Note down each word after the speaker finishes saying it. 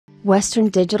Western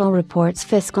Digital reports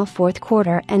fiscal fourth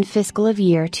quarter and fiscal of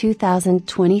year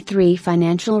 2023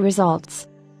 financial results.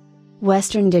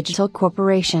 Western Digital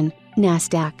Corporation,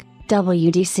 NASDAQ,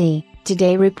 WDC,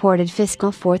 today reported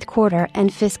fiscal fourth quarter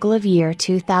and fiscal of year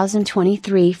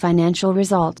 2023 financial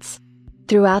results.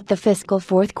 Throughout the fiscal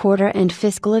fourth quarter and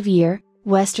fiscal of year,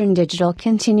 Western Digital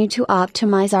continued to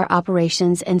optimize our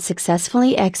operations and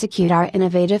successfully execute our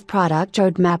innovative product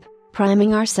roadmap,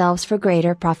 priming ourselves for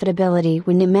greater profitability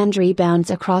when demand rebounds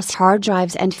across hard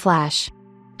drives and flash.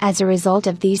 As a result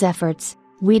of these efforts,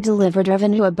 we delivered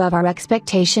revenue above our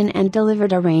expectation and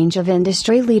delivered a range of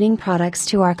industry-leading products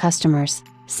to our customers,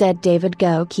 said David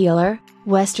Keeler,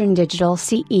 Western Digital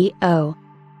CEO.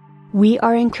 We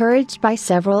are encouraged by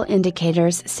several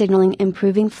indicators signaling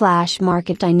improving flash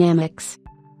market dynamics.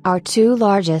 Our two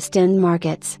largest end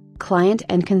markets, client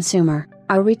and consumer,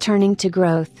 are returning to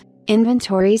growth,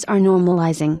 inventories are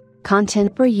normalizing,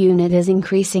 content per unit is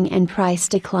increasing and price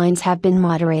declines have been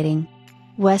moderating.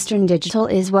 Western Digital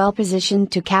is well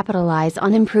positioned to capitalize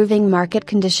on improving market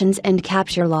conditions and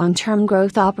capture long-term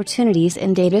growth opportunities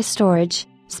in data storage,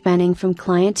 spanning from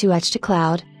client to edge to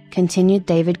cloud, continued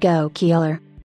David Keeler.